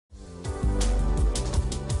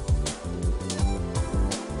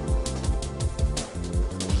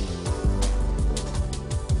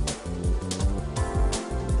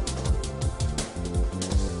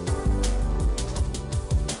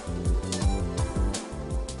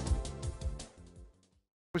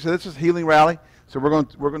We said this is healing rally, so we're going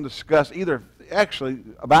to discuss either actually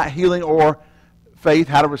about healing or faith,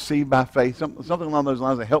 how to receive by faith, something along those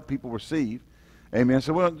lines that help people receive. Amen.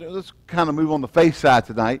 So let's kind of move on the faith side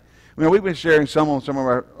tonight. You know, we've been sharing some of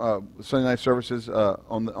our Sunday night services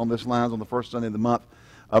on this lines on the first Sunday of the month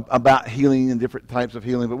about healing and different types of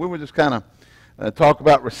healing, but we were just kind of talk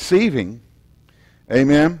about receiving.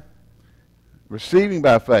 Amen. Receiving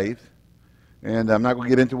by faith. And I'm not going to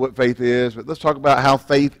get into what faith is, but let's talk about how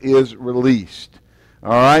faith is released.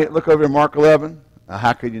 All right, look over in Mark 11.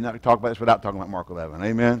 How could you not talk about this without talking about Mark 11?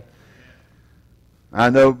 Amen.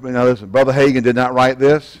 I know, listen, Brother Hagin did not write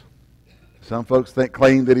this. Some folks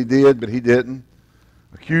claim that he did, but he didn't.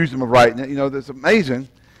 Accused him of writing it. You know, it's amazing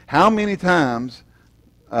how many times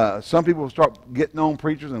some people start getting on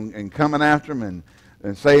preachers and coming after them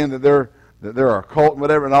and saying that they're a cult and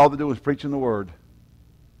whatever, and all they do is preaching the word.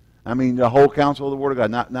 I mean, the whole counsel of the Word of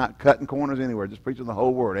God, not cutting corners anywhere, just preaching the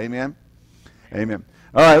whole Word. Amen? Amen.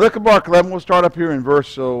 All right, look at Mark 11. We'll start up here in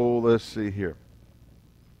verse, let's see here.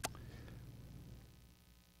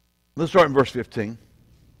 Let's start in verse 15.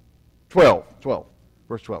 12,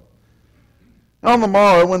 verse 12. On the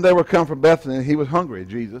morrow, when they were come from Bethany, he was hungry,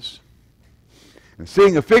 Jesus. And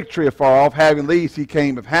seeing a fig tree afar off, having leaves, he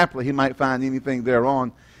came, if haply he might find anything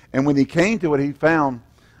thereon. And when he came to it, he found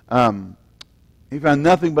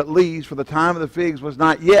nothing but leaves, for the time of the figs was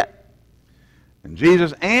not yet. And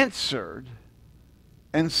Jesus answered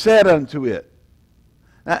and said unto it.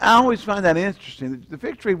 Now, I always find that interesting. The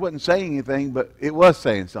fig tree wasn't saying anything, but it was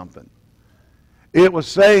saying something. It was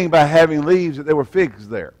saying by having leaves that there were figs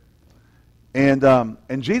there. And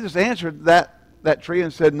Jesus answered that tree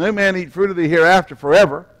and said, No man eat fruit of thee hereafter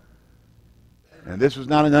forever. And this was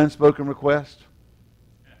not an unspoken request.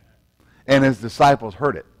 And his disciples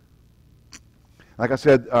heard it. Like I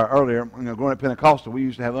said earlier, growing up Pentecostal, we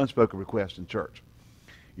used to have unspoken requests in church.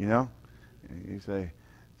 You know, you say,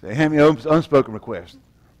 hand me an unspoken request,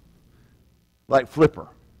 like Flipper.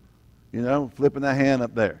 You know, flipping that hand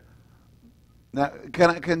up there. Now,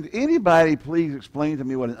 can anybody please explain to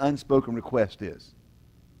me what an unspoken request is?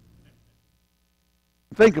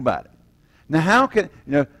 Think about it. Now, how can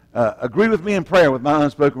agree with me in prayer with my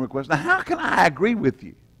unspoken request? Now, how can I agree with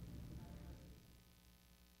you?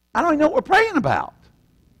 I don't even know what we're praying about.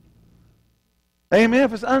 Amen.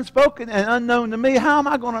 If it's unspoken and unknown to me, how am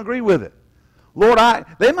I going to agree with it? Lord,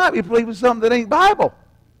 they might be believing something that ain't Bible.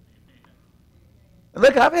 And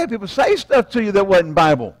look, I've had people say stuff to you that wasn't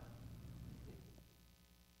Bible.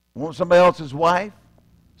 Want somebody else's wife?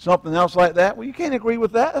 Something else like that? Well, you can't agree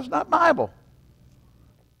with that. That's not Bible.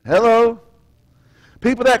 Hello?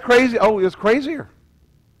 People that crazy, it's crazier.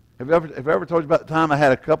 Have I ever told you about the time I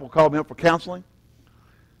had a couple call me up for counseling?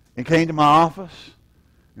 And came to my office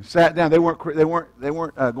and sat down. They weren't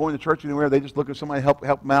going to church anywhere. They just looked at somebody to help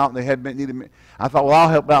them out, and they needed me. I thought, well, I'll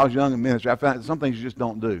help out as young in ministry. I found some things you just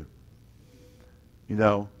don't do, you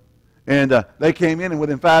know. And they came in, and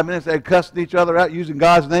within 5 minutes, they had cussed each other out using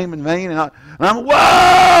God's name in vain. And I'm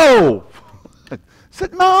whoa!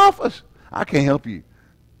 Sit in my office. I can't help you.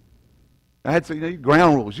 I had some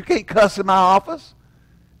ground rules. You can't cuss in my office.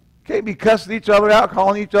 You can't be cussing each other out,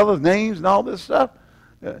 calling each other's names and all this stuff.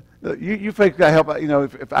 You folks got to help out.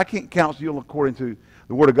 If I can't counsel you according to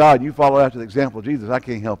the Word of God, and you follow after the example of Jesus, I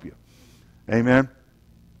can't help you. Amen.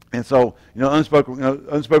 And so, unspoken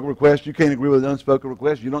request. You can't agree with an unspoken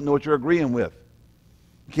request. You don't know what you're agreeing with.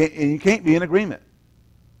 You can't be in agreement.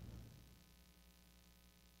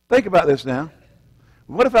 Think about this now.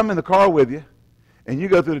 What if I'm in the car with you, and you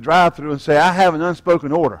go through the drive-thru and say, "I have an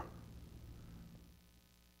unspoken order."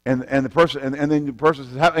 And then the person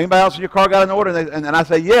says, anybody else in your car got an order? And I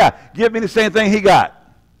say, yeah, give me the same thing he got.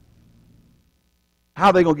 How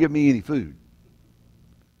are they going to give me any food?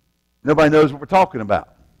 Nobody knows what we're talking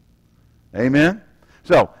about. Amen?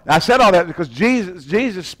 So, I said all that because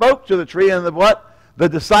Jesus spoke to the tree, and the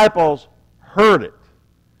disciples heard it.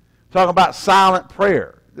 Talking about silent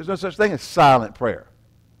prayer. There's no such thing as silent prayer.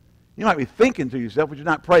 You might be thinking to yourself, but you're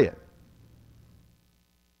not praying.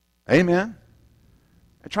 Amen?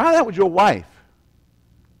 Try that with your wife.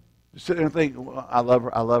 Just sit there and think, well, I love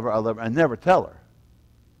her, I love her, I love her, and never tell her.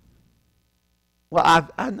 Well,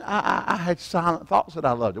 I had silent thoughts that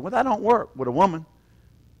I loved her. Well, that don't work with a woman.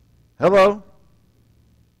 Hello?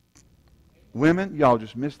 Women, y'all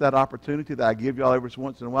just missed that opportunity that I give y'all every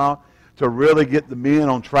once in a while to really get the men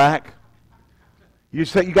on track. You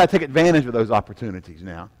got to take advantage of those opportunities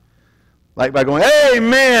now. Like by going,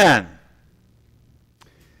 amen.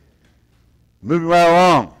 Moving right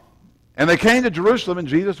along. And they came to Jerusalem, and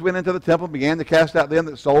Jesus went into the temple and began to cast out them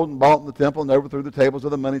that sold and bought in the temple, and overthrew the tables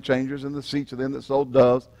of the money changers and the seats of them that sold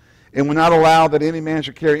doves. and would not allow that any man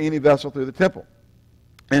should carry any vessel through the temple.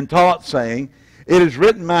 And taught, saying, it is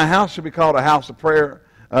written, my house shall be called a house of prayer,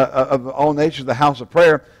 of all nations, the house of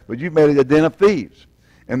prayer, but you've made it a den of thieves.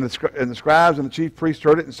 And the scribes and the chief priests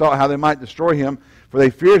heard it and saw how they might destroy him, for they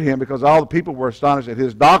feared him, because all the people were astonished at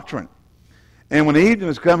his doctrine. And when the evening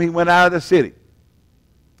was come, he went out of the city.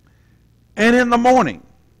 And in the morning,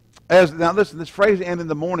 now listen, this phrase, and in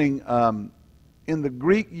the morning, in the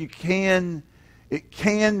Greek, it can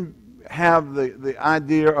have the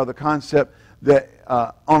idea or the concept that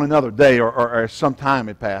on another day or some time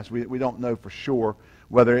had passed. We don't know for sure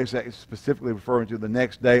whether it's specifically referring to the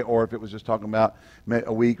next day or if it was just talking about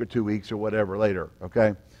a week or 2 weeks or whatever later.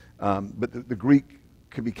 Okay, but the Greek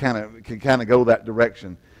can kind of go that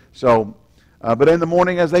direction. So, but in the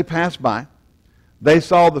morning as they passed by, they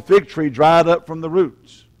saw the fig tree dried up from the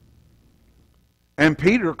roots. And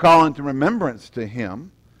Peter, calling to remembrance to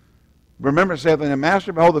him, remembrance saith unto him,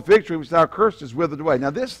 Master, behold, the fig tree which thou cursed is withered away.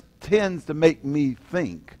 Now this tends to make me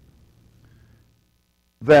think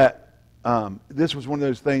that this was one of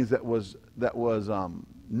those things that was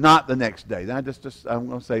not the next day. Now I'm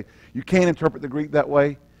going to say you can't interpret the Greek that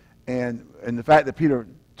way, and the fact that Peter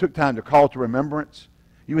took time to call to remembrance,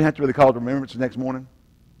 you would have to really call to remembrance the next morning.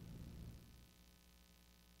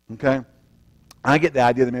 Okay, I get the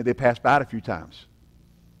idea that maybe they passed by it a few times.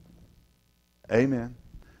 Amen.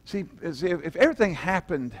 See, if everything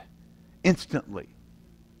happened instantly,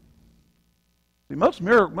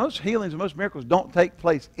 most healings and most miracles don't take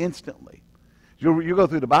place instantly. You go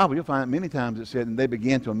through the Bible, you'll find many times it said, and they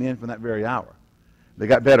began to amend from that very hour. They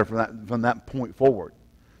got better from that point forward.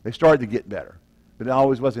 They started to get better, but it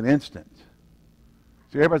always wasn't instant.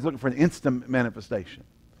 So everybody's looking for an instant manifestation.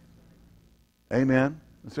 Amen.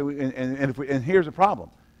 So and here's the problem.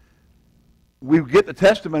 We get the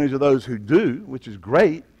testimonies of those who do, which is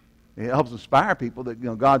great. It helps inspire people that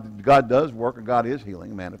God does work and God is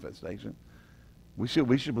healing manifestation. We should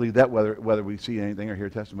believe that whether we see anything or hear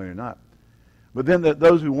testimony or not. But then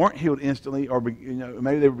those who weren't healed instantly, or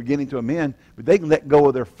maybe they were beginning to amend, but they can let go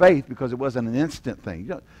of their faith because it wasn't an instant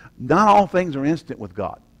thing. Not all things are instant with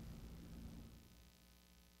God.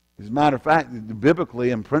 As a matter of fact,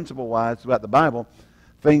 biblically and principle-wise throughout the Bible,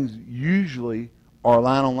 things usually are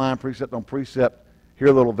line on line, precept on precept, here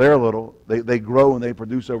a little, there a little. They grow and they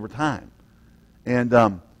produce over time.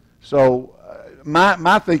 And so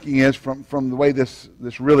my thinking is from the way this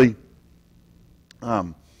really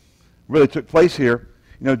took place here.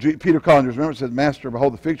 Peter calling to remember said, Master,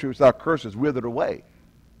 behold, the fig tree which thou cursest is withered away.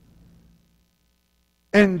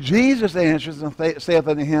 And Jesus answers and saith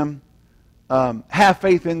unto him, have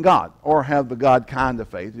faith in God, or have the God kind of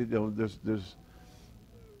faith. There's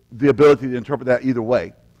the ability to interpret that either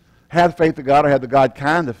way. Have faith in God, or have the God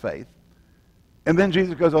kind of faith. And then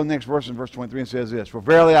Jesus goes on the next verse in verse 23 and says this, For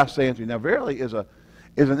verily I say unto you. Now verily is an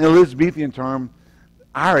Elizabethan term.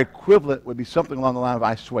 Our equivalent would be something along the line of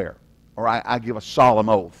I swear, or I give a solemn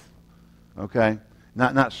oath. Okay?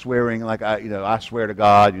 Not swearing like I swear to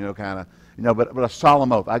God, but a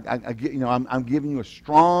solemn oath. I'm giving you a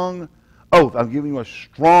strong oath. I'm giving you a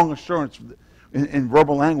strong assurance in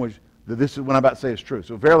verbal language that this is what I'm about to say is true.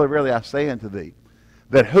 So verily, verily, I say unto thee,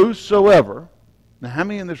 that whosoever, now how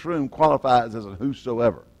many in this room qualifies as a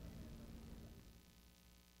whosoever?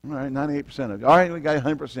 All right, 98% of you. All right, we got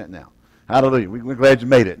 100% now. Hallelujah. We're glad you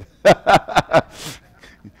made it.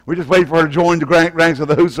 We're just waiting for her to join the ranks of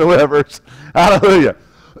the whosoevers. Hallelujah.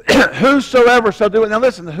 Whosoever shall do it. Now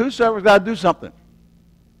listen, the whosoever's got to do something.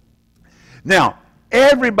 Now,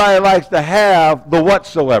 everybody likes to have the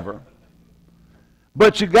whatsoever.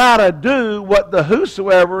 But you got to do what the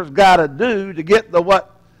whosoever's got to do to get the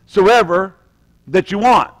whatsoever that you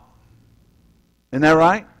want. Isn't that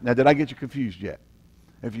right? Now, did I get you confused yet?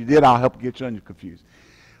 If you did, I'll help get you unconfused.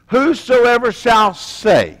 Whosoever shall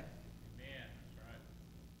say. Amen. That's right.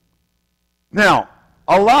 Now,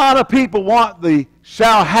 a lot of people want the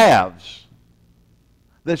shall haves.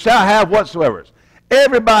 The shall have whatsoevers.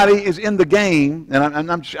 Everybody is in the game, and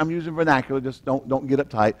I'm using vernacular. Just don't get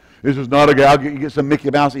uptight. This is not a game. You get some Mickey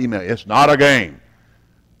Mouse email. It's not a game.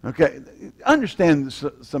 Okay, understand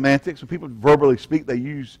the semantics. When people verbally speak, they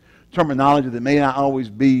use terminology that may not always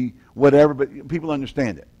be whatever, but people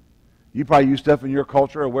understand it. You probably use stuff in your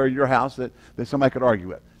culture or where your house that somebody could argue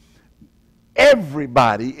with.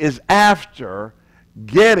 Everybody is after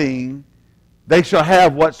getting. They shall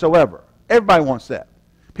have whatsoever. Everybody wants that.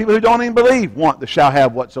 People who don't even believe want the shall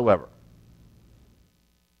have whatsoever.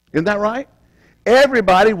 Isn't that right?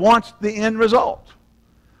 Everybody wants the end result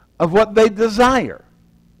of what they desire.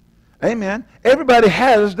 Amen. Everybody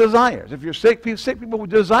has desires. If you're sick people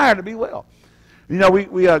desire to be well. We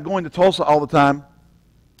go into Tulsa all the time,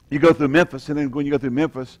 You go through Memphis, and then when you go through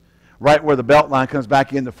Memphis, right where the belt line comes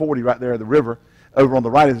back into 40, right there at the river, over on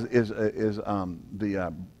the right is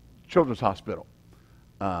the Children's Hospital.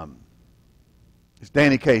 It's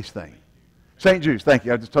Danny Kaye's thing. St. Jude's, thank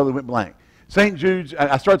you. I just totally went blank. St. Jude's,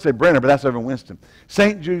 I started to say Brenner, but that's over in Winston.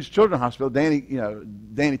 St. Jude's Children's Hospital, Danny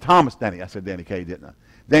Kaye, didn't I?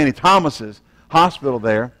 Danny Thomas's hospital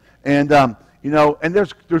there. And, and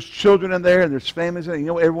there's children in there, and there's families in there. You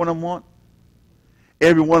know what every one of them want?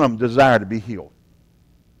 Every one of them desire to be healed.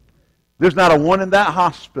 There's not a one in that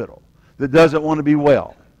hospital that doesn't want to be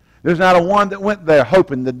well. There's not a one that went there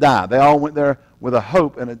hoping to die. They all went there with a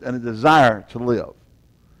hope and a desire to live.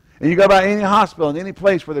 And you go by any hospital, in any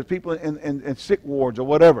place where there's people in sick wards or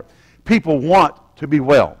whatever, people want to be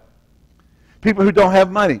well. People who don't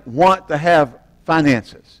have money want to have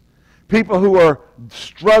finances. People who are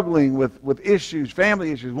struggling with issues,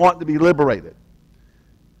 family issues, want to be liberated.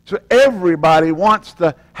 So everybody wants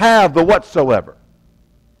to have the whatsoever.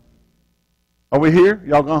 Are we here?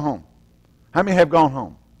 Y'all gone home? How many have gone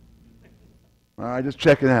home? All right, just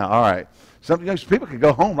checking out. All right. Some people can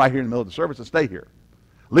go home right here in the middle of the service and stay here.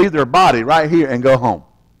 Leave their body right here and go home.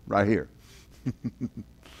 Right here.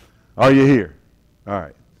 Are you here? All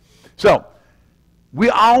right. So, we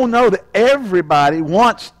all know that everybody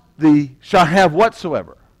wants the shall have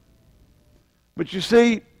whatsoever. But you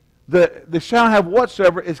see, the shall have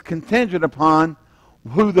whatsoever is contingent upon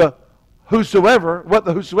what the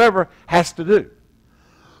whosoever has to do.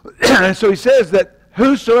 And so he says that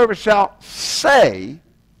whosoever shall say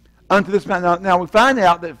unto this mountain. Now we find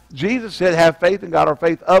out that Jesus said, have faith in God or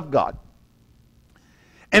faith of God.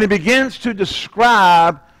 And he begins to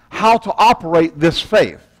describe how to operate this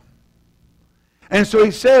faith. And so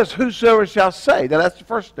he says, whosoever shall say. Now that's the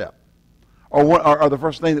first step. Or the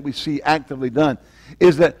first thing that we see actively done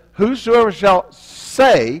is that whosoever shall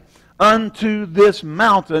say unto this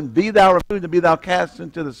mountain, be thou removed and be thou cast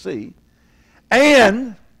into the sea.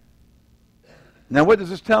 And, now what does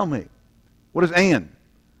this tell me? What is and?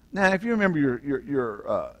 Now, if you remember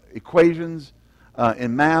your equations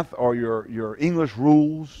in math or your English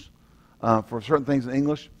rules for certain things in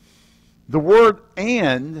English, the word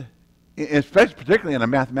and, especially particularly in a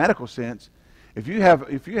mathematical sense, if you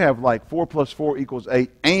have like 4 plus 4 equals 8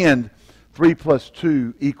 and 3 plus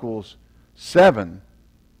 2 equals 7,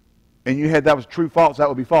 and you had that was true false, that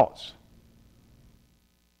would be false.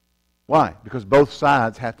 Why? Because both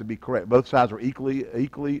sides have to be correct. Both sides are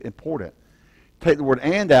equally important. Take the word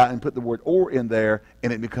and out and put the word or in there,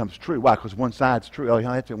 and it becomes true. Why? Because one side's true. You only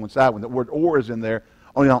have to have one side. When the word or is in there,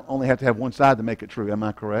 only have to have one side to make it true. Am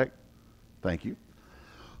I correct? Thank you.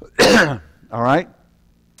 All right?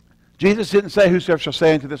 Jesus didn't say, whosoever shall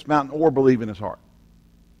say unto this mountain or believe in his heart.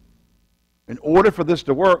 In order for this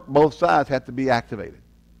to work, both sides have to be activated.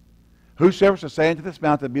 Whosoever shall say unto this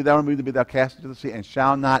mountain, be thou removed and be thou cast into the sea, and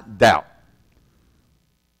shall not doubt.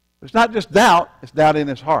 It's not just doubt, it's doubt in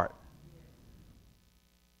his heart.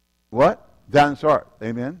 What? Doubt in his heart.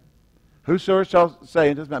 Amen? Whosoever shall say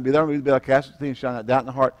unto this mountain, be thou removed and be thou cast into the sea, and shall not doubt in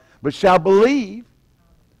the heart, but shall believe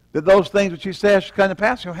that those things which he saith shall come to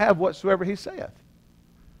pass, shall have whatsoever he saith.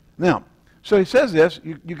 Now, so he says this,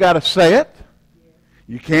 you got to say it.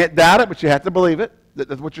 You can't doubt it, but you have to believe it,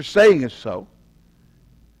 that what you're saying is so.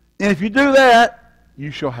 And if you do that,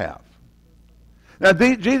 you shall have. Now,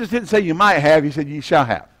 Jesus didn't say you might have, he said you shall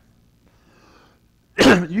have.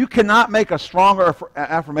 You cannot make a stronger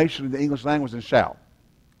affirmation in the English language than shall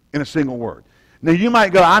in a single word. Now, you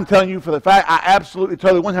might go, I'm telling you for the fact, I absolutely,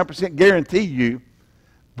 totally, 100% guarantee you,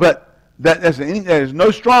 but that is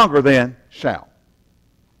no stronger than shall.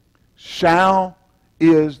 Shall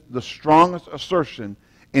is the strongest assertion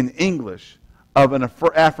in English of an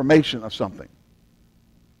affirmation of something.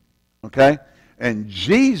 Okay? And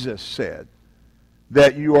Jesus said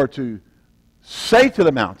that you are to say to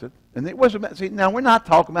the mountain, and it wasn't, see, now we're not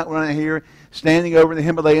talking about running here, standing over in the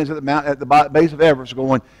Himalayas at the base of Everest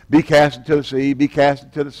going, be cast into the sea, be cast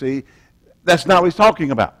into the sea. That's not what he's talking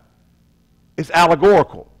about. It's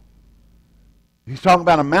allegorical. He's talking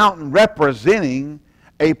about a mountain representing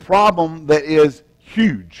a problem that is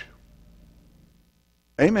huge.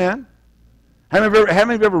 Amen. How many of you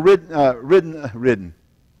have ever ridden?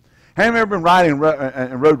 How many of you ever been riding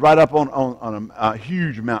and rode right up on a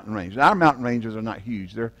huge mountain range? Our mountain ranges are not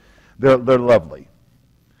huge. They're lovely.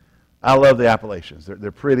 I love the Appalachians.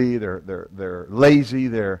 They're pretty. They're lazy.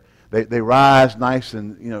 They rise nice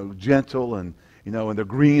and gentle and and they're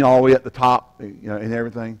green all the way at the top and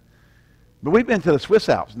everything. But we've been to the Swiss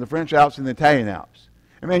Alps and the French Alps and the Italian Alps.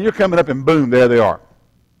 And man, you're coming up and boom, there they are.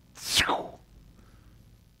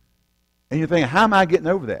 And you're thinking, how am I getting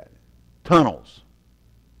over that? Tunnels.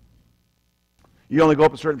 You only go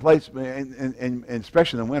up a certain place, and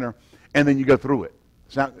especially in the winter, and then you go through it.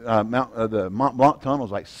 The Mont Blanc tunnel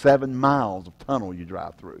is like 7 miles of tunnel you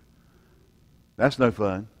drive through. That's no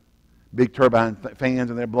fun. Big turbine fans,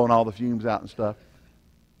 and they're blowing all the fumes out and stuff.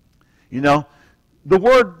 You know,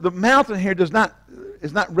 the mountain here is not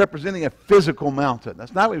representing a physical mountain.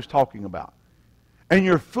 That's not what he was talking about. And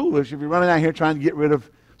you're foolish if you're running out here trying to get rid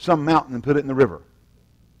of some mountain and put it in the river.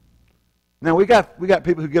 Now, we got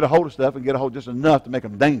people who get a hold of stuff and get a hold just enough to make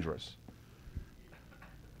them dangerous.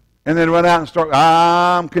 And then run out and start,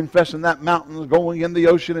 I'm confessing that mountain is going in the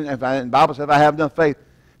ocean, and the Bible says if I have enough faith.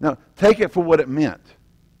 No, take it for what it meant.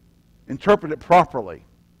 Interpret it properly.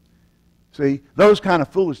 See, those kind of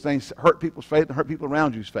foolish things hurt people's faith and hurt people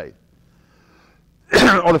around you's faith.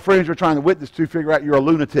 Or the friends you're trying to witness to figure out you're a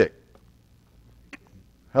lunatic.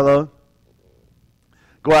 Hello?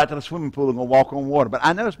 Go out to the swimming pool and go walk on water. But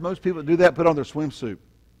I notice most people that do that put on their swimsuit.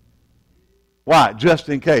 Why? Just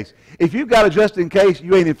in case. If you've got a just in case,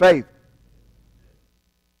 you ain't in faith.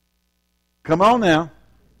 Come on now.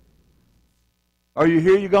 Are you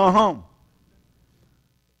here? You going home?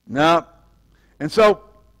 No. And so,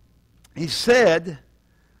 he said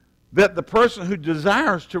that the person who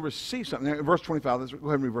desires to receive something, verse 25, let's go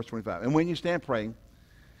ahead and read verse 25. And when you stand praying,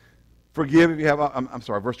 forgive if you have,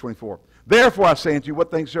 verse 24. Therefore I say unto you,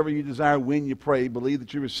 what things soever you desire when you pray, believe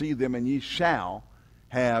that you receive them, and ye shall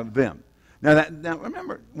have them. Now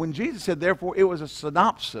remember, when Jesus said therefore, it was a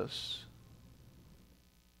synopsis,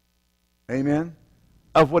 amen,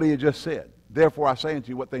 of what he had just said. Therefore I say unto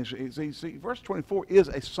you, what things, see, verse 24 is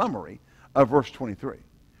a summary of verse 23.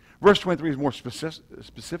 Verse 23 is more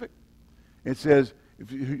specific. It says,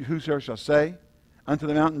 whosoever shall say unto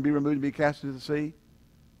the mountain, be removed and be cast into the sea,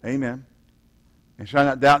 amen, and shall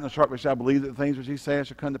not doubt in his heart, but shall believe that the things which he saith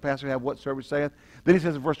shall come to pass, or have whatsoever he saith. Then he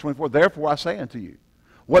says in verse 24, therefore I say unto you,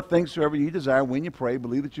 what things soever ye desire when you pray,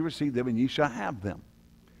 believe that you receive them, and ye shall have them.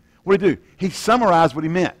 What did he do? He summarized what he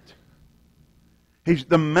meant.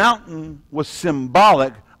 The mountain was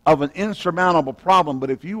symbolic of an insurmountable problem,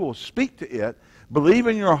 but if you will speak to it, believe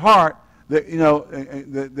in your heart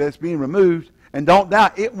that that's being removed, and don't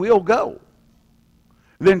doubt, it will go.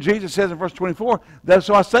 Then Jesus says in verse 24,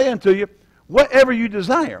 so I say unto you, whatever you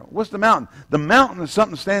desire. What's the mountain? The mountain is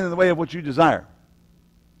something standing in the way of what you desire.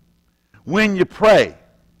 When you pray.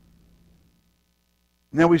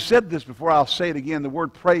 Now, we said this before, I'll say it again. The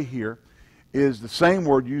word pray here is the same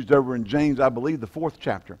word used over in James, I believe, the 4th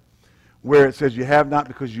chapter, where it says you have not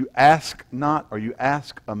because you ask not, or you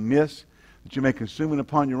ask amiss, that you may consume it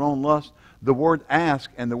upon your own lust. The word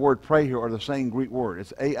ask and the word pray here are the same Greek word.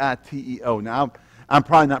 It's A-I-T-E-O. Now, I'm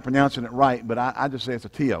probably not pronouncing it right, but I just say it's a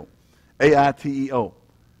T-O. A-I-T-E-O.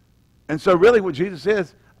 And so really what Jesus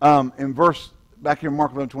says in verse, back here in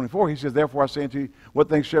Mark 11:24, he says, therefore I say unto you, what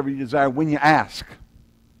things soever you desire when you ask.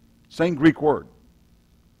 Same Greek word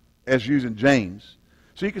as used in James.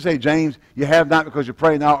 So you can say, James, you have not because you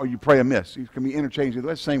pray not, or you pray amiss. It can be interchanged.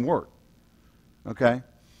 That's the same word. Okay?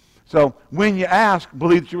 So when you ask,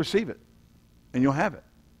 believe that you receive it, and you'll have it.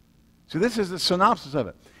 So this is the synopsis of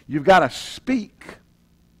it. You've got to speak,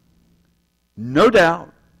 no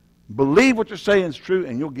doubt, believe what you're saying is true,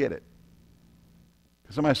 and you'll get it.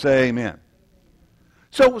 Somebody say amen.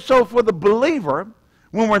 So for the believer,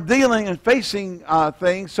 when we're dealing and facing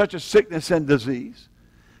things such as sickness and disease,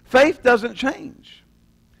 faith doesn't change.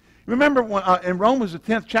 Remember when, in Romans the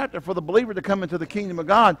 10th chapter, for the believer to come into the kingdom of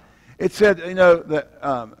God, it said,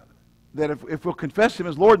 that if we'll confess him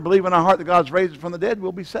as Lord and believe in our heart that God's raised him from the dead,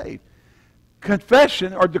 we'll be saved.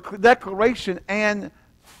 Confession or declaration and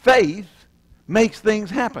faith makes things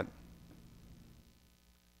happen.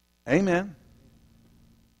 Amen.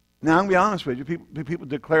 Now, I'm going to be honest with you. People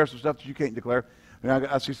declare some stuff that you can't declare.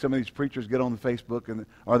 I see some of these preachers get on the Facebook,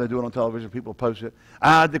 or they do it on television. People post it.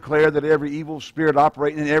 I declare that every evil spirit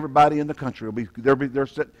operating in everybody in the country will be.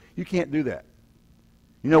 You can't do that.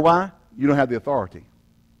 You know why? You don't have the authority.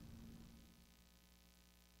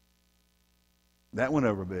 That went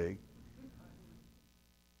over big.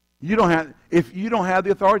 If you don't have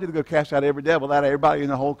the authority to go cast out every devil out of everybody in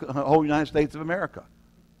the whole United States of America.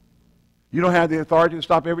 You don't have the authority to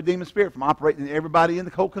stop every demon spirit from operating in everybody in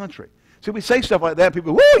the whole country. See, we say stuff like that,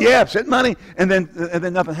 people go, woo, yeah, send money, and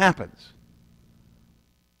then nothing happens.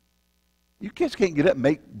 You just can't get up and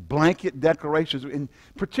make blanket declarations,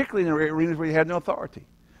 particularly in arenas where you have no authority.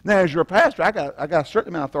 Now, as you're a pastor, I got a certain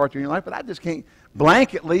amount of authority in your life, but I just can't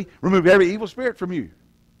blanketly remove every evil spirit from you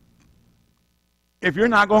if you're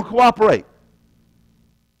not going to cooperate.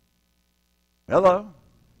 Hello?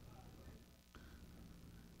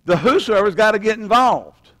 The whosoever's got to get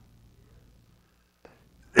involved.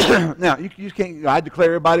 Now, you just can't, I declare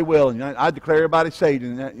everybody well, and I declare everybody saved,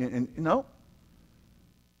 and you know.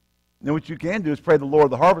 Then what you can do is pray the Lord of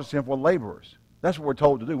the harvest send for laborers. That's what we're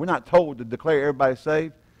told to do. We're not told to declare everybody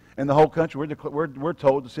saved in the whole country. We're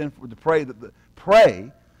told to pray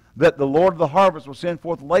that the Lord of the harvest will send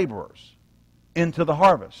forth laborers into the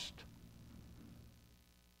harvest.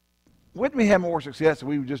 Wouldn't we have more success if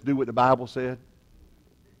we would just do what the Bible said?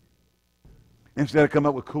 Instead of coming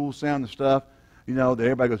up with cool sound and stuff, you know, that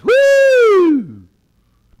everybody goes, woo!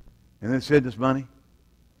 And then send us money.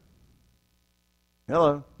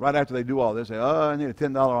 Hello. Right after they do all this, they say, oh, I need a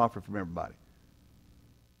 $10 offering from everybody.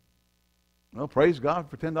 Well, praise God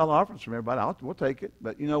for $10 offerings from everybody. We'll take it.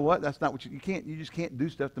 But you know what? That's not what you can't. You just can't do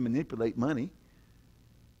stuff to manipulate money.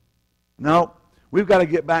 No, we've got to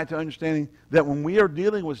get back to understanding that when we are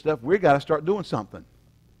dealing with stuff, we've got to start doing something.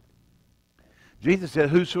 Jesus said,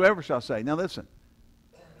 whosoever shall say. Now listen.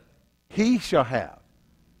 He shall have.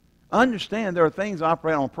 Understand there are things that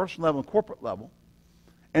operate on a personal level and corporate level.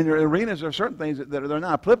 And there are arenas, there are certain things that are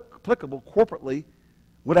not applicable corporately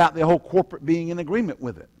without the whole corporate being in agreement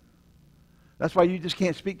with it. That's why you just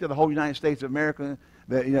can't speak to the whole United States of America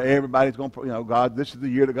that, you know, everybody's going to, you know, God, this is the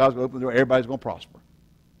year that God's going to open the door, everybody's going to prosper.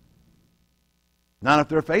 Not if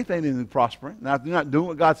their faith ain't in prospering. Not if they're not doing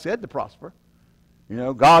what God said to prosper. You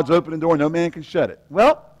know, God's opening the door, no man can shut it.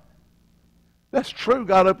 Well, that's true.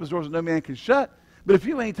 God opens doors that no man can shut. But if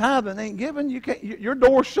you ain't tithing and ain't giving, you can't, your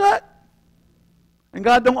door's shut. And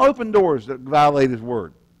God don't open doors that violate His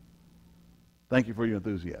word. Thank you for your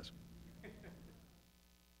enthusiasm.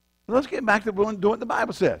 Let's get back to doing what the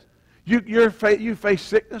Bible says. You face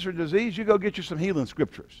sickness or disease, you go get you some healing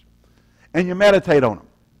scriptures. And you meditate on them.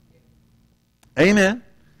 Amen.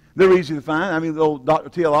 They're easy to find. I mean, the old Dr.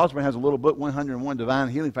 T.L. Osborne has a little book, 101 Divine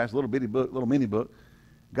Healing Facts, a little bitty book, little mini book.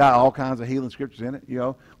 Got all kinds of healing scriptures in it. You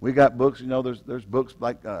know, we got books, you know, there's books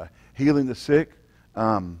like Healing the Sick.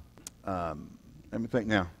 Let me think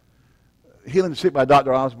now. Healing the Sick by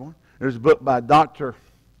Dr. Osborne. There's a book by Dr.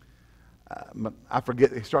 I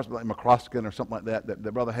forget, it starts with like McCroskey or something like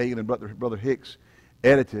that Brother Hagen and Brother Hicks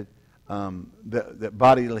edited, that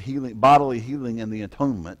bodily healing and the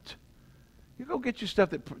atonement. You go get you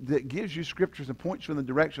stuff that gives you scriptures and points you in the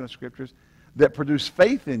direction of scriptures that produce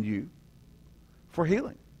faith in you for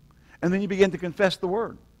healing. And then you begin to confess the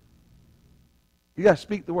word. You got to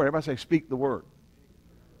speak the word. Everybody say, speak the word.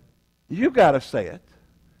 You've got to say it.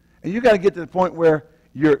 And you've got to get to the point where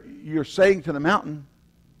you're saying to the mountain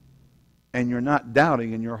and you're not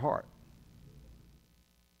doubting in your heart.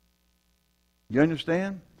 You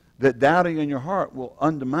understand? That doubting in your heart will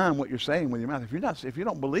undermine what you're saying with your mouth. If you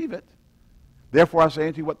don't believe it, therefore I say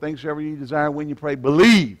unto you, what things soever you desire when you pray,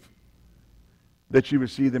 believe that you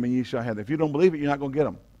receive them and ye shall have them. If you don't believe it, you're not going to get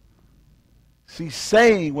them. See,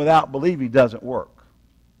 saying without believing doesn't work.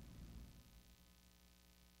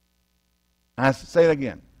 I say it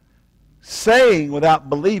again. Saying without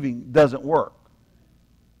believing doesn't work.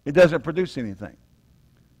 It doesn't produce anything.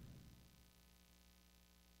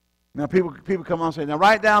 Now people come on and say, now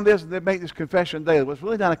write down this and they make this confession daily. Well, it's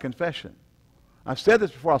really not a confession. I've said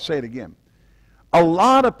this before, I'll say it again. A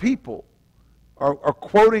lot of people are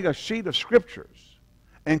quoting a sheet of scriptures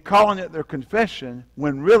and calling it their confession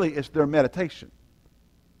when really it's their meditation.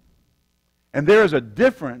 And there is a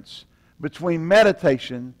difference between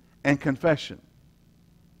meditation and confession.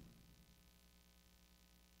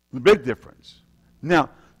 The big difference. Now,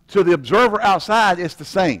 to the observer outside, it's the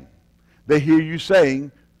same. They hear you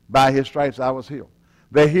saying, by His stripes I was healed.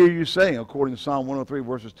 They hear you saying, according to Psalm 103,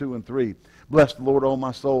 verses 2 and 3, bless the Lord, O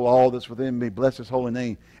my soul, all that's within me. Bless His holy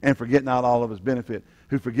name, and forget not all of His benefit,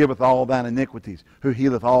 who forgiveth all thine iniquities, who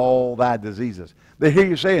healeth all thy diseases. They hear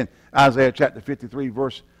you saying, Isaiah chapter 53,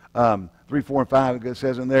 verse 3, 4, and 5, it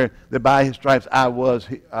says in there, that by His stripes I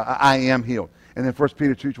am healed. And then 1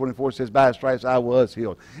 Peter 2:24 says, by His stripes I was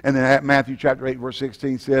healed. And then Matthew chapter 8, verse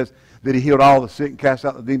 16 says that He healed all the sick and cast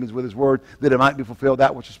out the demons with His word, that it might be fulfilled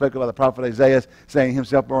that which was spoken by the prophet Isaiah, saying,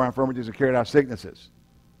 Himself bore our infirmities and carried our sicknesses.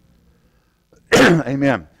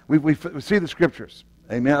 Amen. We see the scriptures,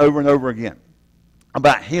 amen, over and over again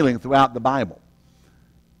about healing throughout the Bible.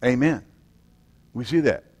 Amen. We see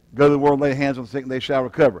that. Go to the world, lay hands on the sick, and they shall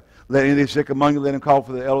recover. Let any of the sick among you, let him call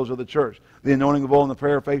for the elders of the church. The anointing of oil and the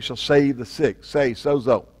prayer of faith shall save the sick. Say,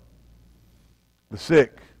 sozo. The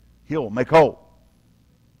sick, heal, make whole.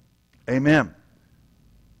 Amen.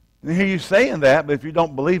 And I hear you saying that, but if you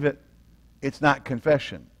don't believe it, it's not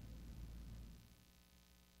confession.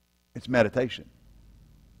 It's meditation.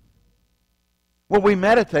 Well, we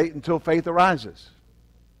meditate until faith arises.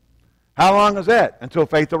 How long is that? Until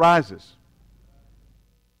faith arises.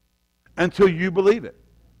 Until you believe it.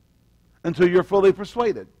 Until you're fully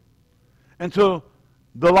persuaded. until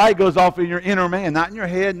the light goes off in your inner man, not in your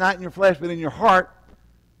head, not in your flesh, but in your heart.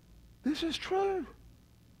 This is true.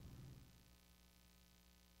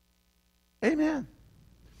 Amen.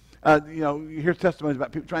 You hear testimonies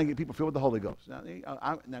about people trying to get people filled with the Holy Ghost.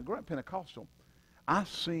 Now growing up Pentecostal, I've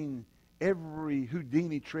seen every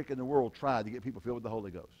Houdini trick in the world tried to get people filled with the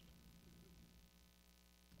Holy Ghost.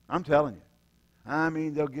 I'm telling you. I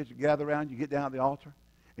mean, they'll get you, gather around, you get down at the altar,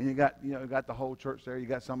 and you got the whole church there. You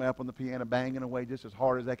got somebody up on the piano banging away just as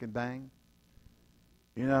hard as they can bang.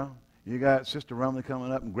 You got Sister Rumley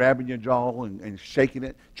coming up and grabbing your jaw and shaking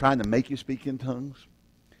it, trying to make you speak in tongues.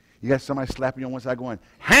 You got somebody slapping you on one side going,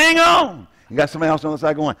 hang on. You got somebody else on the other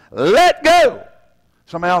side going, let go.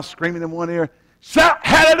 Somebody else screaming in one ear, shout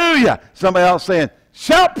hallelujah. Somebody else saying,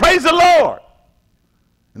 shout praise the Lord.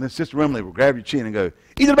 And then Sister Rumley will grab your chin and go,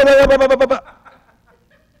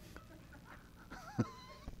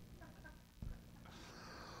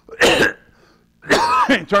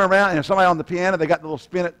 and turn around, and somebody on the piano, they got the little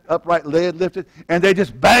spin it upright lid lifted, and they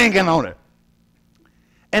just banging on it.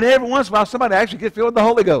 And every once in a while, somebody actually gets filled with the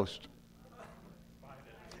Holy Ghost.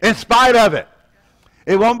 In spite of it.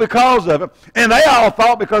 It wasn't because of it. And they all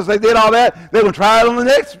thought because they did all that, they would try it on the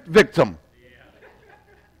next victim.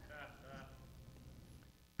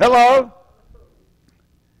 Hello?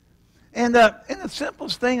 And the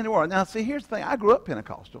simplest thing in the world. Now, see, here's the thing. I grew up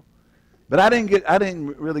Pentecostal. But I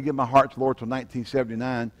didn't really give my heart to the Lord until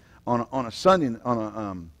 1979 on a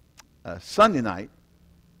Sunday night,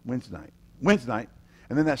 Wednesday night.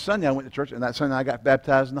 And then that Sunday I went to church, and that Sunday I got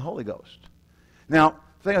baptized in the Holy Ghost. Now,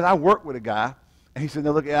 the thing is, I worked with a guy, and he said,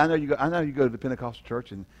 "Now look, I know you go to the Pentecostal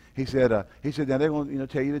church," and he said, now they're going to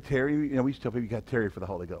tell you to tarry. We used to tell people you got to tarry for the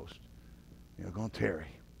Holy Ghost. Going to tarry.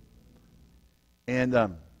 And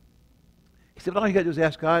he said, "But all you got to do is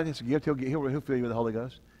ask God. It's a gift. He'll fill you with the Holy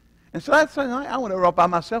Ghost." And so that Sunday night, I went over all by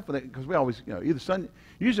myself with it because we always,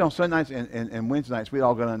 usually on Sunday nights and Wednesday nights, we'd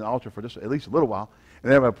all go down to the altar for just at least a little while,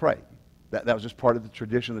 and then everybody pray. That was just part of the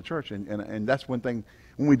tradition of the church, and that's one thing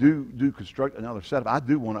when we do construct another setup. I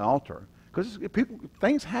do want an altar because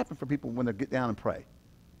things happen for people when they get down and pray.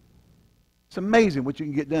 It's amazing what you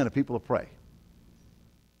can get done if people will pray.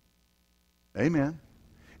 Amen.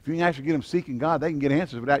 If you can actually get them seeking God, they can get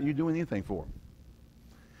answers without you doing anything for them.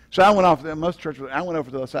 So I went off to most churches. I went over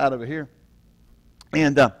to the side over here,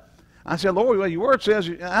 and I said, "Lord, well, your word says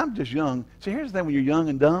I'm just young." See, here's the thing: when you're young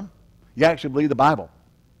and dumb, you actually believe the Bible.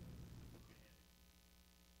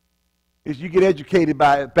 Is you get educated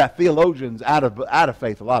by theologians out of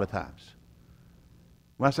faith a lot of times.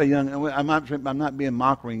 When I say young, I'm not being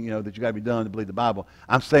mocking, that you got to be dumb to believe the Bible.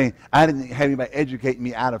 I'm saying I didn't have anybody educate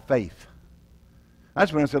me out of faith.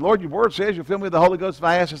 That's when I said, "Lord, your word says you'll fill me with the Holy Ghost. If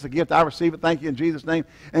I ask this a gift, I receive it. Thank you in Jesus' name."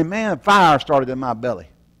 And man, fire started in my belly,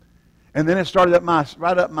 and then it started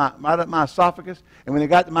right up my esophagus. And when it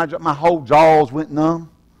got to my whole jaws went numb.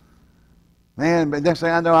 Man, but next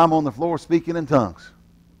thing I know, I'm on the floor speaking in tongues.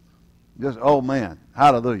 Just, oh man,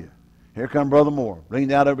 hallelujah. Here come Brother Moore.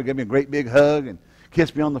 Leaned out over, gave me a great big hug and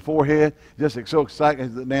kissed me on the forehead. Just so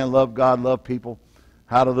excited. The man loved God, loved people.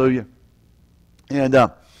 Hallelujah. And,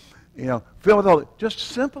 filled with all just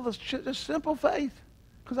simple faith.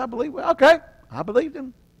 Because I believe, I believed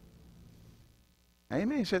him.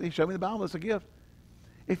 Amen. He said, he showed me the Bible, it's a gift.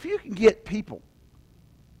 If you can get people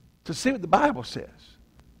to see what the Bible says.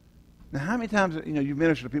 Now, how many times, you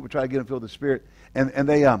minister to people, try to get them filled with the Spirit, and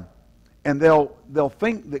they'll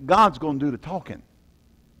think that God's going to do the talking.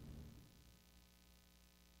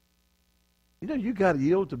 You got to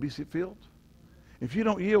yield to be filled. If you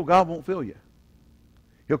don't yield, God won't fill you.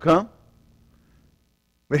 He'll come,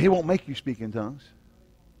 but he won't make you speak in tongues.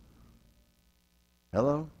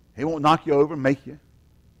 Hello? He won't knock you over and make you.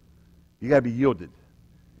 You got to be yielded.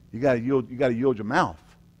 You got to yield your mouth.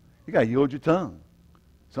 You got to yield your tongue.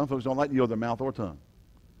 Some folks don't like to yield their mouth or tongue.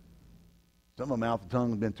 Some of the mouth and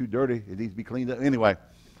tongue have been too dirty. It needs to be cleaned up. Anyway,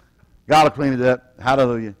 God will clean it up.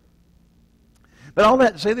 Hallelujah. But all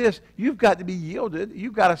that to say this, you've got to be yielded.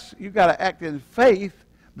 You've got to act in faith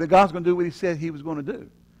that God's going to do what he said he was going to do.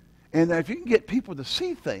 And if you can get people to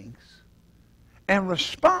see things and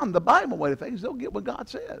respond the Bible way to things, they'll get what God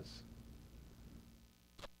says.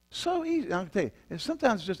 So easy. I can tell you,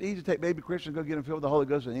 sometimes it's just easy to take baby Christians, go get them filled with the Holy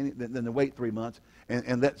Ghost, and then to wait 3 months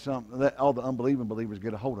and let all the unbelieving believers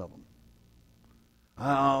get a hold of them.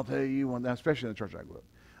 I'll tell you one thing, especially in the church I grew up.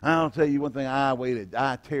 I'll tell you one thing,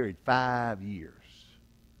 I tarried 5 years.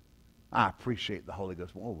 I appreciate the Holy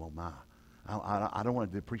Ghost. Oh, my. I don't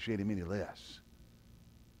want to appreciate him any less.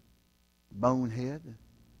 Bonehead.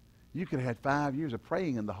 You could have had 5 years of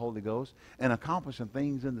praying in the Holy Ghost and accomplishing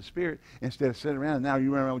things in the Spirit instead of sitting around and now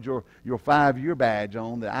you run around with your 5-year badge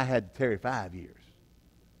on that I had to tarry 5 years.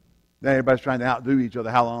 Now everybody's trying to outdo each other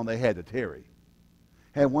how long they had to tarry.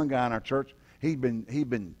 Had one guy in our church, he'd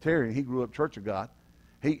been tarrying. He grew up Church of God.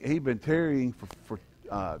 He'd been tarrying for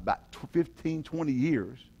about 15, 20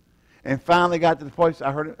 years. And finally got to the place,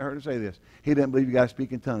 I heard him say this. He didn't believe you got to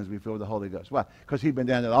speak in tongues to be filled with the Holy Ghost. Why? Because he'd been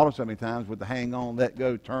down to the altar so many times with the hang on, let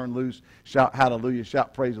go, turn loose, shout hallelujah,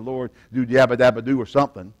 shout praise the Lord, do yabba dabba do or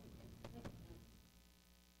something.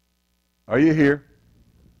 Are you here?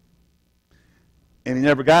 And he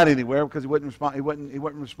never got anywhere because he wasn't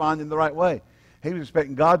responding the right way. He was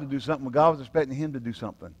expecting God to do something, but God was expecting him to do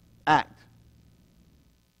something. Act.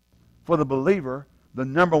 For the believer, the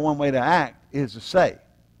number one way to act is to say.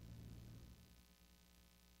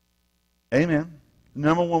 Amen. The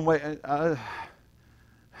number one way,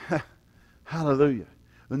 hallelujah.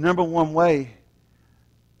 The number one way,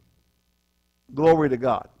 glory to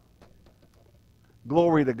God.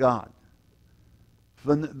 Glory to God.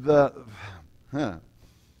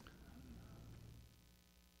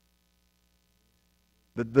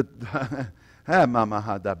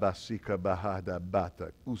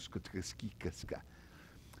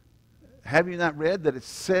 Have you not read that it's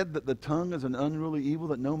said that the tongue is an unruly evil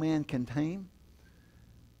that no man can tame?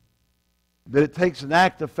 That it takes an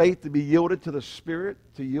act of faith to be yielded to the Spirit,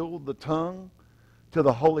 to yield the tongue to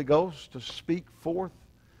the Holy Ghost, to speak forth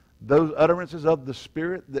those utterances of the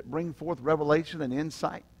Spirit that bring forth revelation and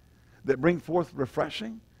insight, that bring forth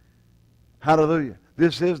refreshing. Hallelujah.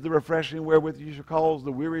 This is the refreshing wherewith you shall cause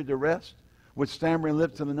the weary to rest. With stammering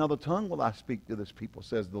lips and another tongue will I speak to this people,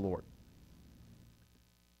 says the Lord.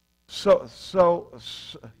 So,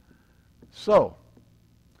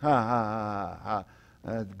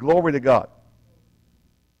 glory to God.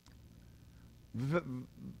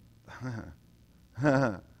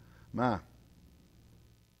 My.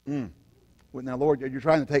 Well, now, Lord, you're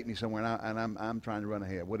trying to take me somewhere, and I'm trying to run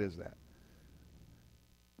ahead. What is that?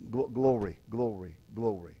 Glory, glory,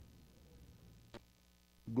 glory,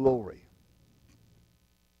 glory.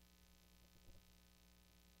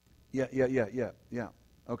 Yeah.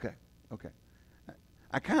 Okay.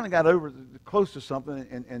 I kind of got close to something,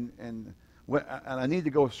 and I needed to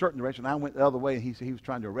go a certain direction. I went the other way, and he was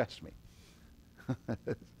trying to arrest me.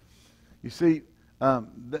 You see,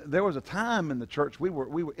 there was a time in the church we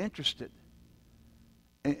were interested,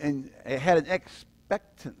 and it had an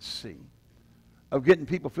expectancy of getting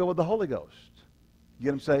people filled with the Holy Ghost. Get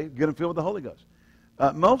them saved, get them filled with the Holy Ghost.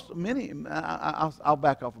 I'll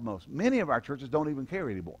back off of most. Many of our churches don't even care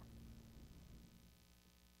anymore.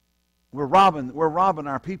 We're robbing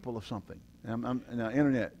our people of something. Now,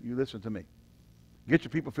 internet, you listen to me. Get your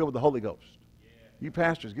people filled with the Holy Ghost. Yeah. You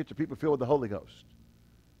pastors, get your people filled with the Holy Ghost.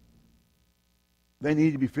 They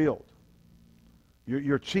need to be filled.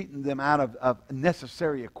 You're cheating them out of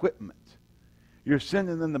necessary equipment. You're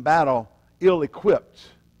sending them to battle ill-equipped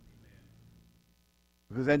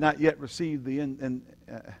because they've not yet received the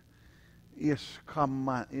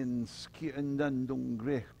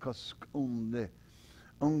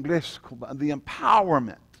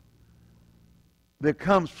empowerment that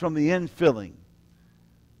comes from the infilling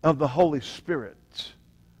of the Holy Spirit.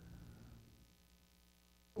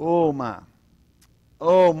 Oh my.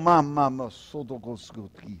 Oh my mama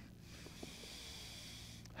sodogoski.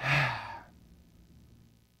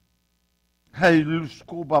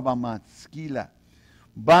 Halusko baba matskila.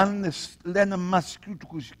 Bannes lena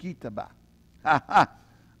maskutukuskita ba.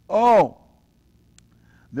 Oh,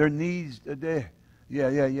 there needs the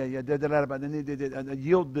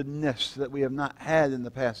yieldedness that we have not had in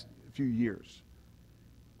the past few years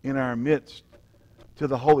in our midst to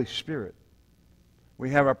the Holy Spirit. We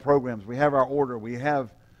have our programs, we have our order, we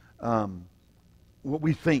have what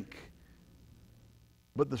we think.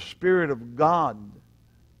 But the Spirit of God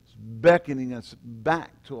is beckoning us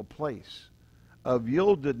back to a place of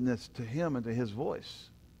yieldedness to Him and to His voice,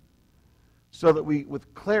 so that we,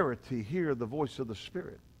 with clarity, hear the voice of the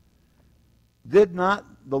Spirit. Did not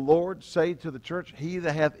the Lord say to the church, he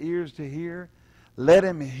that hath ears to hear, let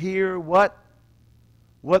him hear what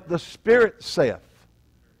the Spirit saith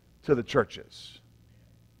to the churches?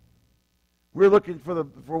 We're looking for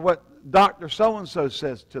what Dr. So-and-so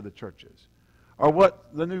says to the churches, or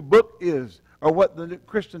what the new book is, or what the new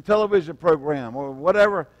Christian television program, or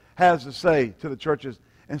whatever has to say to the churches,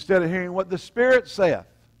 instead of hearing what the Spirit saith.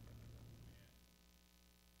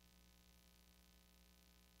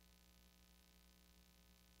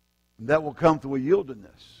 That will come through a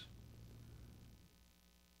yieldedness.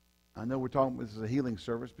 I know we're talking, this is a healing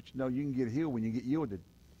service, but you know you can get healed when you get yielded.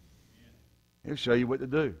 He'll show you what to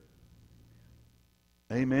do.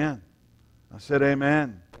 Amen. I said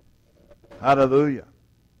amen. Hallelujah.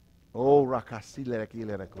 Oh, rakasile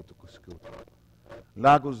rakile rakotukusku.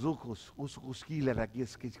 Lagozukus uskuskile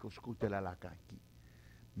rakiskiskute la lakaki.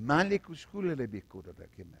 Malikuskule lebikuda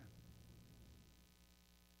rakime.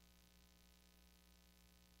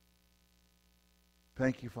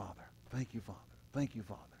 Thank you, Father. Thank you, Father. Thank you,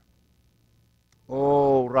 Father.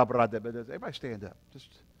 Oh, everybody stand up. Just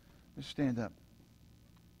stand up.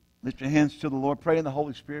 Lift your hands to the Lord. Pray in the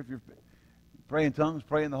Holy Spirit. If you're praying in tongues,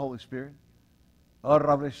 pray in the Holy Spirit.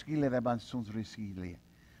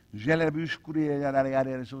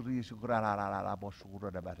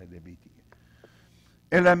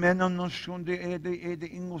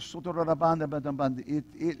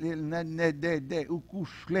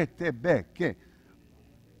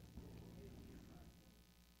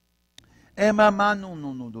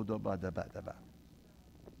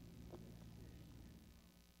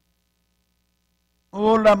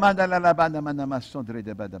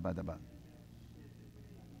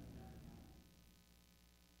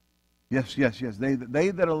 Yes, yes, yes. They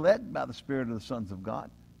that are led by the Spirit of the sons of God.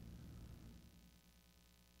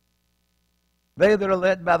 They that are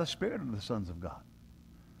led by the Spirit of the sons of God.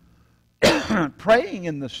 Praying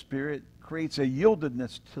in the Spirit creates a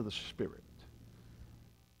yieldedness to the Spirit.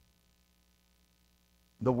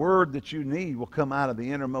 The word that you need will come out of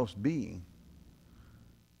the innermost being,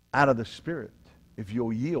 out of the Spirit, if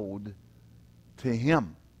you'll yield to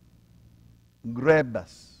Him.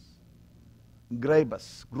 Grebas,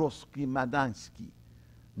 groski madanski,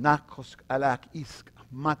 nakosk alak isk,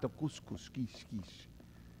 matakuskus kiskis,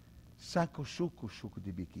 sakoshukushuk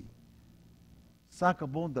dibiki,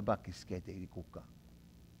 sakabonda bakiskete irikuka,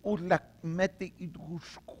 ulak mete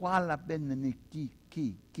iduskwala benani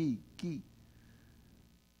ki.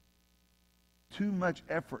 Too much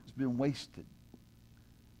effort's been wasted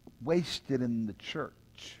in the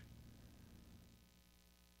church,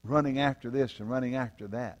 running after this and running after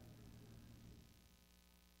that,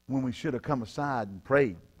 when we should have come aside and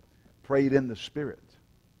prayed in the Spirit,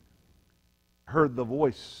 heard the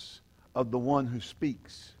voice of the one who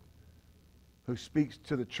speaks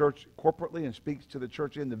to the church corporately and speaks to the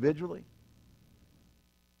church individually,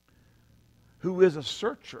 who is a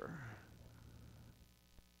searcher.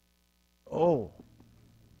 Who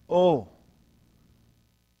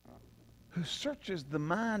searches the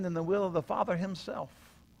mind and the will of the Father Himself.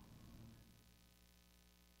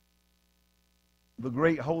 The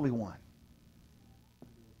great Holy One.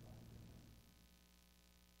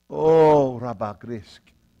 Oh, Rabagrisk,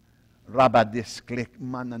 Rabadisklik,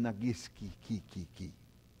 Mananagiski, ki.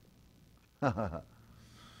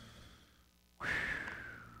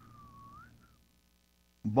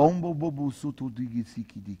 Bombo bobu sutu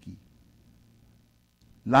digisiki diki.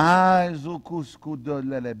 La zukusku de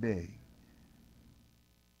lelebe.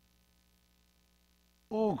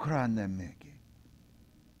 Oh, kranemeki.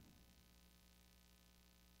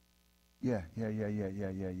 Yeah.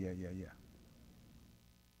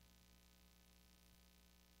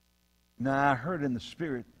 Now, I heard in the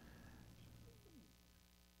Spirit,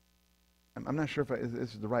 I'm not sure if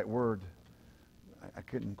this is the right word. I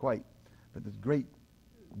couldn't quite. But there's great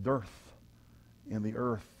dearth in the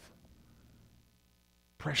earth.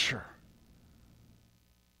 Pressure.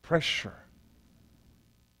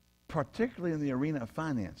 Particularly in the arena of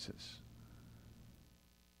finances.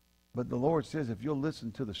 But the Lord says if you'll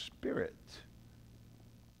listen to the Spirit,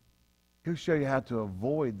 He'll show you how to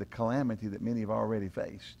avoid the calamity that many have already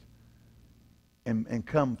faced and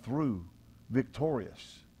come through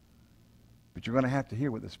victorious. But you're going to have to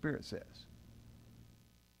hear what the Spirit says.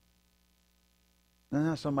 Now,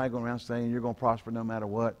 not somebody going around saying you're going to prosper no matter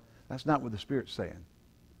what. That's not what the Spirit's saying.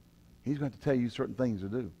 He's going to tell you certain things to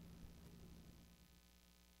do.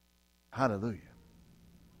 Hallelujah.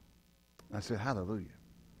 I said, hallelujah.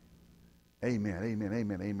 Amen.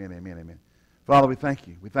 Father, we thank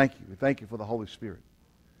you. We thank you for the Holy Spirit.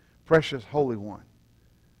 Precious Holy One.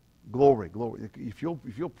 Glory. If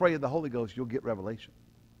you'll pray in the Holy Ghost, you'll get revelation.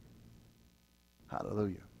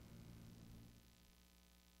 Hallelujah.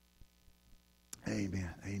 Amen.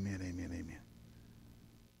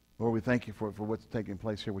 Lord, we thank you for what's taking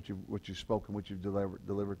place here, what you've spoken, what you've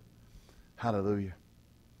delivered. Hallelujah.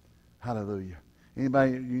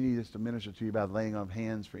 Anybody you need us to minister to you about laying on of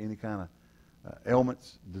hands for any kind of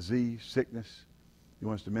ailments, disease, sickness, you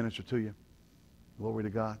want us to minister to you? Glory to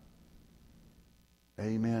God.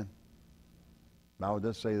 Amen. The Bible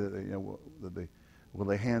does say that that they will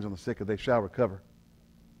lay hands on the sick and they shall recover.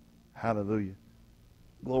 Hallelujah.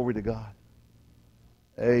 Glory to God.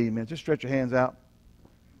 Amen. Just stretch your hands out.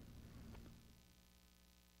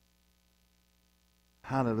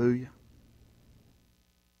 Hallelujah.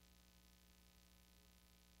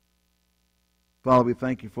 Father, we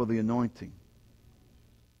thank you for the anointing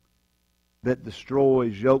that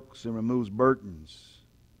destroys yokes and removes burdens.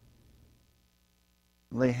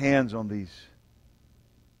 Lay hands on these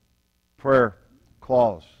prayer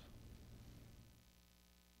claws.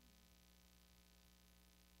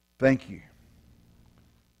 Thank you.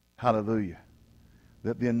 Hallelujah.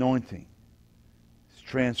 That the anointing is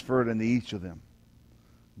transferred into each of them.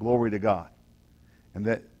 Glory to God. And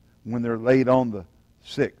that when they're laid on the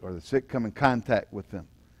sick, or the sick come in contact with them,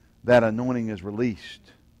 that anointing is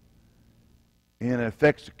released. And it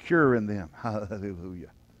affects a cure in them.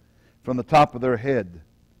 Hallelujah. From the top of their head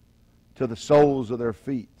to the soles of their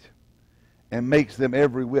feet, and makes them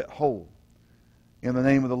every whit whole. In the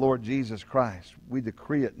name of the Lord Jesus Christ, we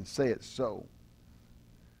decree it and say it so.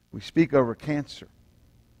 We speak over cancer.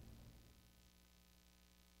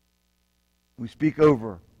 We speak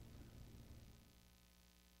over,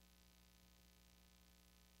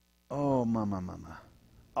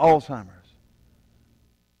 Alzheimer's.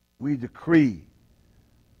 We decree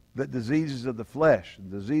that diseases of the flesh,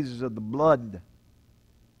 diseases of the blood,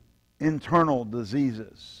 internal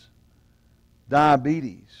diseases,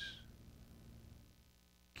 diabetes,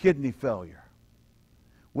 kidney failure,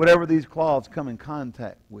 whatever these claws come in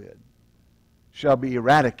contact with, shall be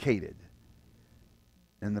eradicated,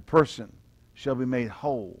 and the person shall be made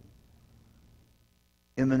whole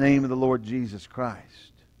in the name of the Lord Jesus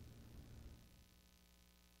Christ.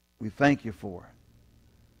 We thank you for it.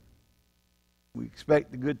 We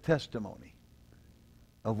expect a good testimony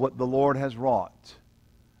of what the Lord has wrought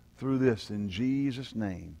through this in Jesus'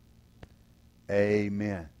 name.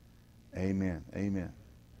 Amen. Amen. Amen.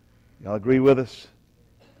 Y'all agree with us?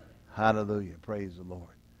 Hallelujah. Praise the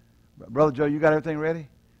Lord. Brother Joe, you got everything ready?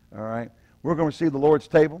 All right. We're going to receive the Lord's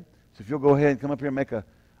table. So if you'll go ahead and come up here and make a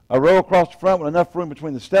row across the front with enough room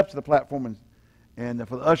between the steps of the platform and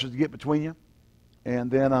for the ushers to get between you. And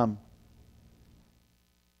then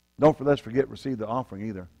don't let's forget receive the offering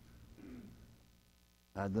either.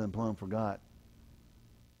 I done plumb forgot.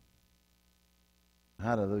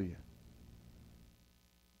 Hallelujah.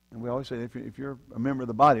 And we always say if you're a member of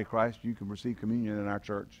the body of Christ, you can receive communion in our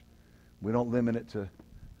church. We don't limit it to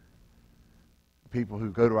people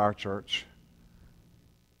who go to our church.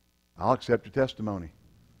 I'll accept your testimony.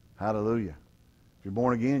 Hallelujah. If you're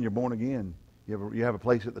born again, you're born again. You have a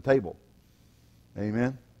place at the table.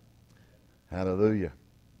 Amen. Hallelujah.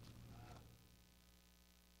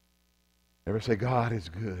 Ever say, God is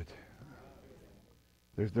good?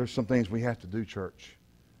 There's some things we have to do, church.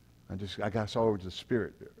 I got us all over to the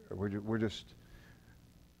Spirit. We've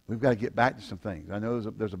got to get back to some things. I know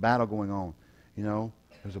there's a battle going on. You know,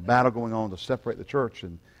 there's a battle going on to separate the church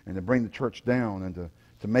and to bring the church down and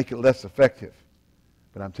to make it less effective.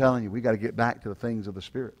 But I'm telling you, we got to get back to the things of the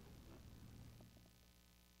Spirit.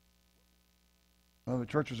 Well, the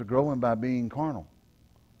churches are growing by being carnal.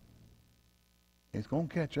 It's going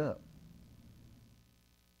to catch up.